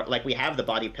arts are like, we have the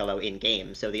body pillow in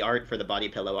game, so the art for the body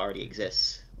pillow already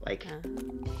exists. Like,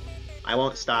 I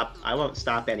won't stop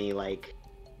any like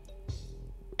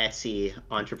Etsy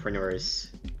entrepreneurs,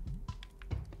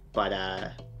 but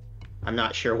I'm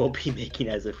not sure we'll be making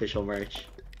as official merch.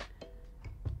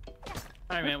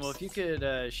 Alright, man, well, if you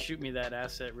could shoot me that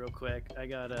asset real quick. I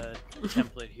got a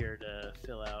template here to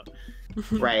fill out.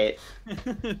 Right.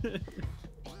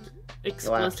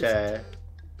 Explosive.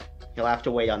 You'll have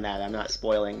to wait on that. I'm not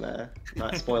spoiling the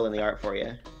art for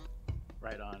you.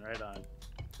 Right on, right on.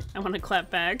 I want to clap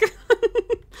back.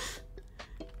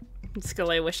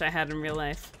 Skill I wish I had in real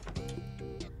life.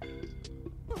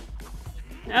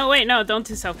 Oh wait, no, don't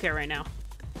do self-care right now.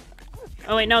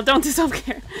 Oh wait, no, don't do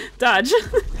self-care. Dodge.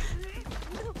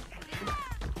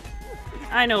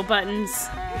 I know buttons.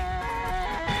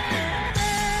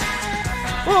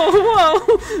 Whoa, whoa!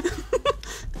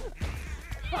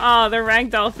 Oh, the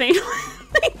ragdoll thing.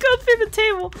 They go through the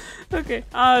table. Okay.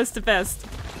 Oh, it's the best.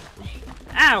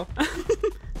 Ow!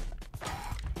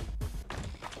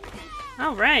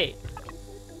 Alright.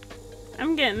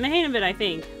 I'm getting the hang of it, I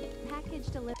think. Package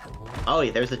delivered. Oh,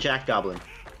 there's the Jack Goblin.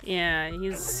 Yeah,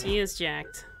 he is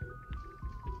jacked.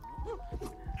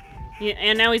 Yeah,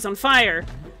 and now he's on fire.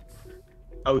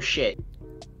 Oh shit.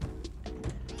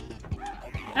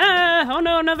 Ah! Oh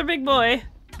no, another big boy.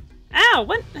 Ow!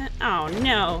 What? Oh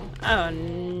no! Oh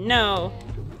no!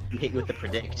 He hit you with the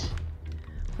predict.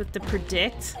 With the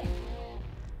predict?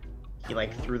 He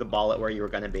like threw the ball at where you were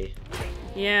gonna be.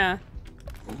 Yeah.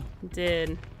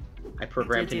 Did. I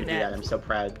programmed Did him do to do that. that. I'm so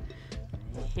proud.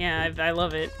 Yeah, I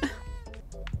love it.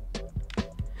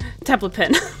 Tablet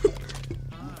pen.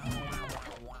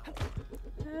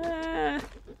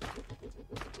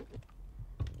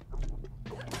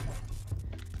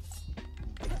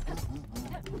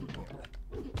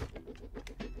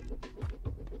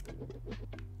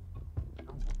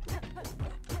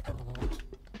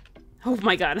 Oh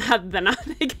my god, how did that not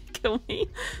kill me?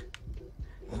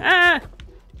 Ah!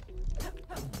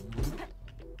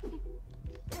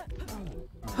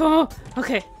 Oh,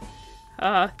 okay.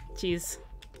 Jeez.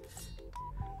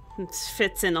 It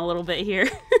fits in a little bit here.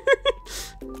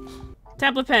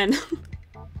 Tablet pen.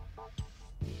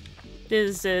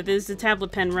 This is the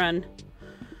tablet pen run.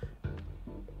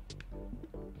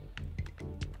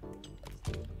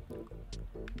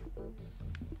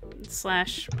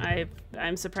 Slash,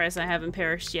 I'm surprised I haven't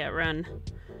perished yet run.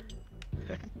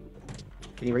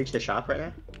 Can you reach the shop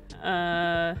right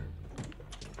now?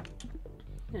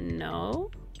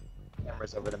 No.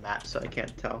 Camera's over the map, so I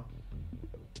can't tell.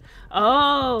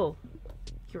 Oh!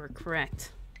 You were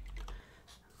correct.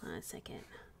 Hold on a second.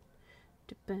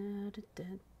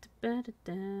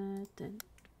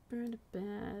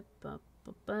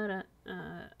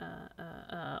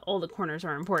 All the corners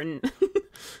are important.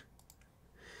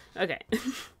 Okay.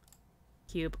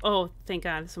 Cube. Oh, thank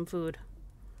God, some food.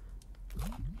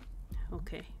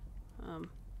 Okay.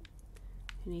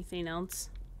 Anything else?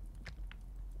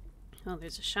 Oh,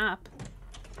 there's a shop.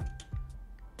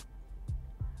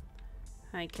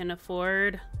 I can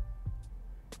afford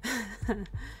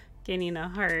gaining a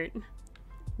heart.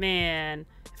 Man,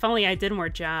 if only I did more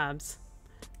jobs.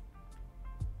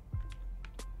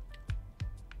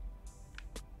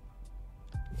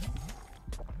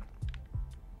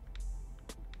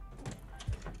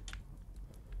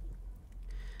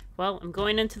 Well, I'm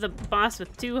going into the boss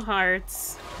with 2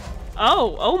 hearts.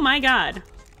 Oh my god.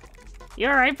 You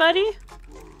alright, buddy?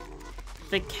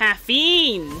 The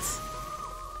caffeines.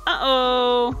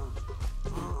 Uh-oh.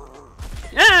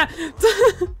 Ah!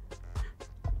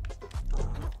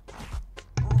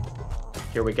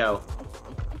 Here we go.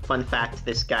 Fun fact,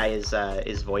 this guy is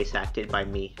voice acted by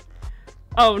me.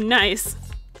 Oh, nice.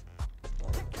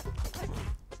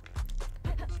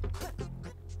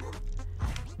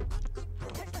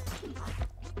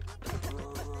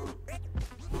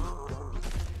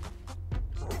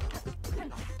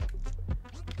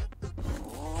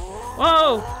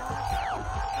 Whoa!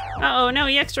 Uh-oh, now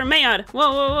he extra mad.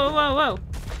 Whoa, whoa, whoa, whoa, whoa.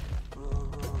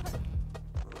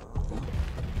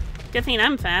 Good thing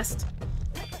I'm fast.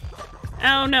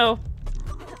 Oh, no.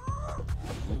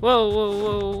 Whoa, whoa,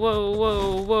 whoa, whoa,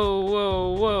 whoa, whoa,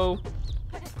 whoa, whoa.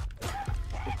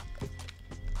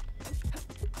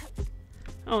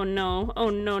 Oh, no. Oh,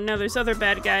 no. Now there's other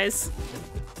bad guys.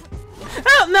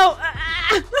 Oh, no! Ah!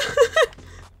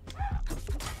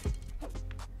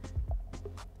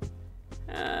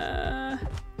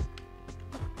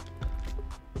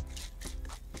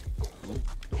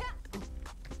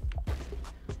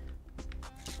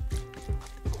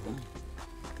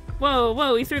 Whoa,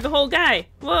 whoa, he threw the whole guy.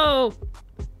 Whoa.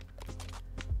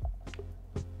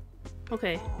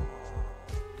 Okay.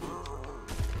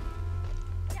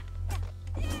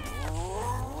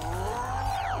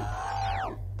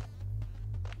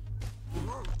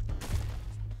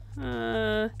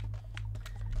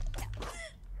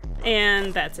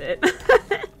 And that's it.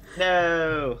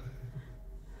 No.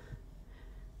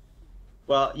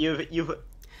 Well, you've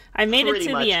I made it pretty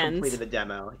to much the end. completed the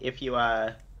demo. If you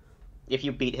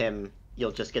beat him,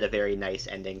 you'll just get a very nice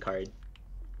ending card,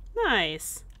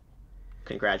 Nice.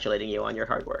 congratulating you on your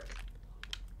hard work.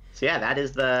 So yeah, that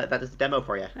is the demo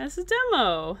for you. That's a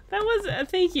demo. That was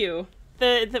thank you.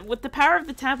 With the power of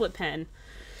the tablet pen,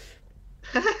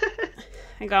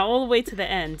 I got all the way to the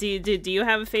end. Do you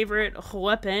have a favorite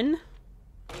weapon?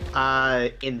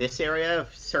 In this area,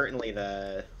 certainly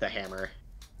the hammer.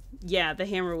 Yeah, the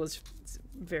hammer was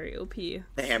very OP.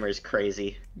 The hammer is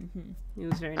crazy. It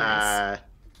was very nice.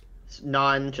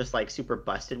 Just like super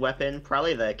busted weapon,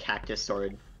 probably the cactus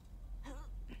sword.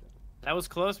 That was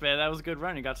close, man. That was a good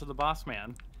run. You got to the boss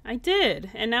man. I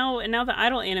did, and now the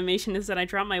idle animation is that I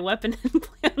drop my weapon and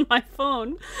play on my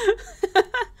phone.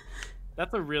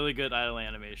 That's a really good idle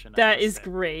animation. That is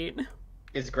great.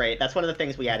 It's great. That's one of the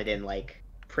things we added in like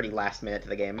pretty last minute to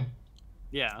the game.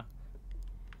 Yeah.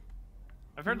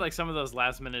 I've heard like some of those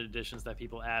last minute additions that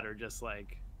people add are just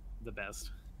like the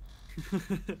best.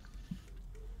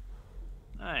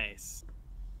 Nice.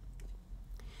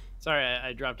 Sorry,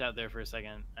 I dropped out there for a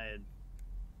second.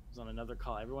 Was on another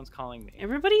call. Everyone's calling me.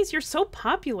 You're so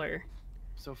popular.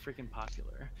 So freaking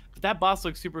popular. But that boss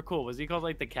looks super cool. Was he called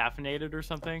like the caffeinated or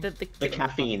something? The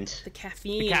caffeine. The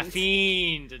caffeine. The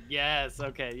caffeine. Yes.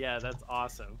 Okay. Yeah, that's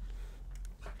awesome.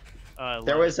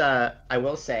 There was I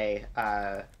will say,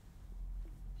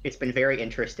 it's been very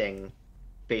interesting.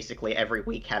 Basically, every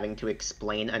week having to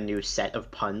explain a new set of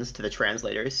puns to the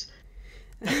translators.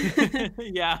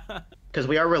 Yeah. Because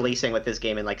we are releasing with this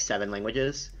game in like 7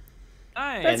 languages.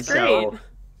 Nice. That's great. So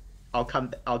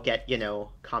I'll get,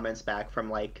 comments back from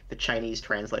like the Chinese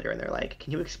translator and they're like,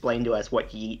 "Can you explain to us what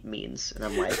yeet means?" And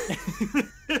I'm like,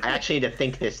 I actually need to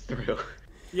think this through.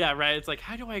 Yeah, right. It's like,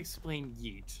 how do I explain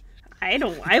yeet?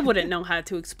 I wouldn't know how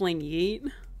to explain yeet.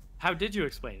 How did you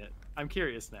explain it? I'm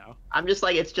curious now. I'm just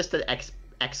like, it's just an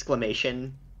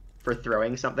exclamation for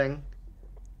throwing something.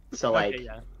 So like, okay,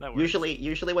 yeah, that works.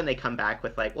 usually when they come back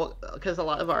with like, well, because a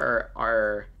lot of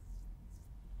our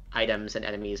items and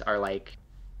enemies are like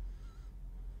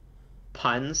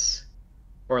puns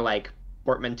or like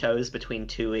portmanteaus between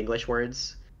 2 English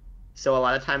words. So a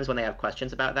lot of times when they have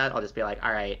questions about that, I'll just be like,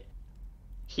 all right,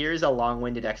 here's a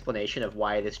long-winded explanation of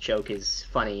why this joke is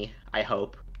funny, I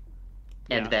hope.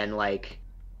 And then like,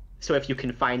 so if you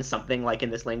can find something like in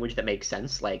this language that makes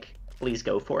sense, like, please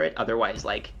go for it. Otherwise,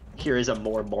 like, here is a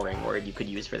more boring word you could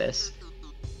use for this.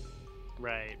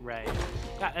 Right.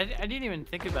 God, I didn't even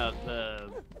think about the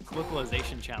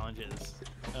localization challenges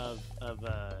of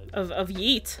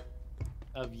yeet.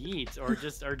 Of yeet, or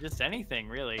just anything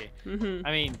really. Mm-hmm.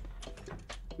 I mean,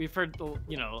 we've heard a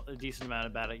decent amount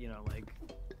about it. Like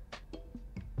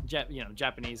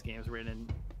Japanese games written in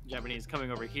Japanese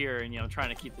coming over here and trying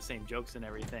to keep the same jokes and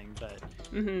everything, but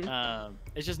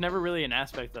it's just never really an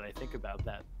aspect that I think about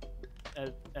that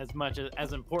as much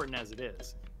as important as it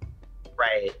is.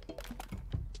 Right.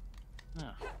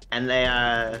 Oh. And they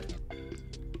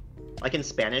like in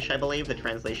Spanish, I believe the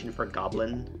translation for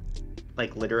goblin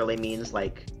like literally means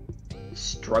like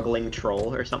struggling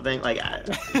troll or something. Like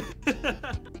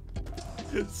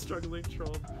struggling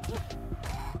troll.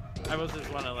 I was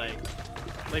just want to like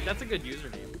that's a good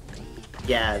username.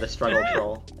 Yeah, the struggle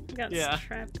troll. Got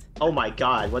trapped. Oh my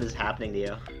god, what is happening to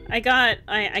you? I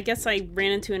guess I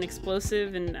ran into an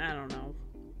explosive and I don't know.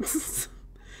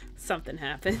 Something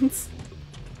happens.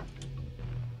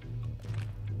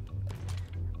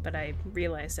 But I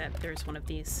realized that there's one of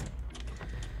these.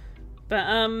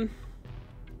 But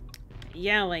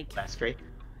yeah, like That's great.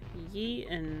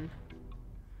 yeet and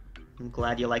I'm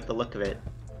glad you like the look of it.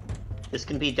 This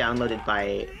can be downloaded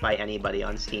by anybody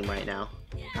on Steam right now.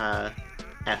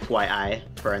 FYI,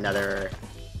 for another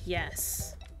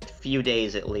few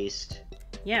days at least.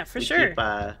 Yeah, for sure.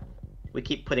 We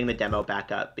keep putting the demo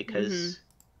back up because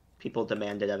people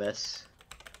demanded of us.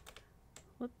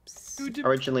 Whoops.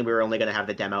 Originally, we were only going to have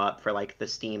the demo up for like the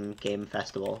Steam Game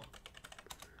Festival.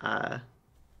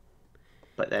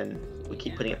 But then we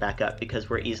keep putting it back up because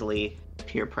we're easily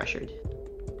peer pressured.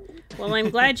 Well, I'm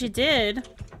glad you did.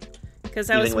 Because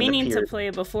I was meaning to play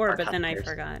it before, but then I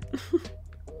forgot.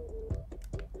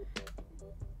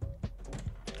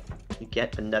 You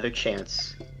get another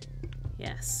chance.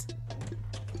 Yes.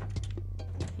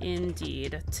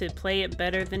 Indeed. To play it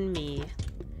better than me.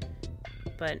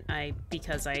 But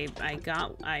because I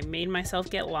made myself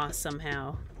get lost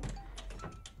somehow.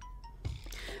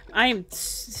 I am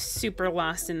super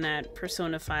lost in that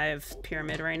Persona 5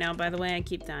 pyramid right now, by the way. I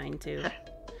keep dying too.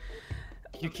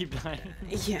 You keep dying?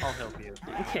 Yeah. I'll help you.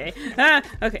 Okay.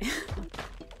 Okay.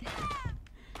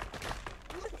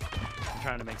 I'm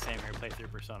trying to make Sam here play through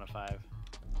Persona 5.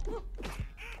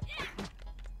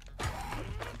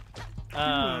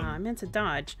 I meant to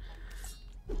dodge.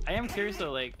 I am curious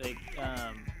though,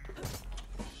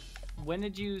 when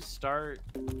did you start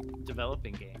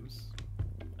developing games?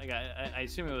 Like, I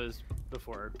assume it was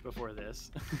before this.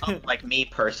 Like me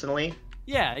personally?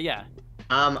 Yeah.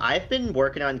 I've been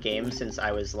working on games since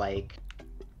I was in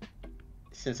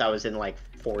like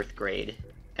 4th grade,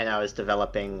 and I was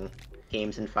developing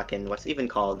games in fucking what's it even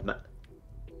called?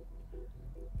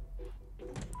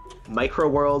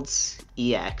 Microworlds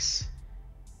EX.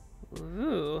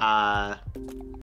 Ooh.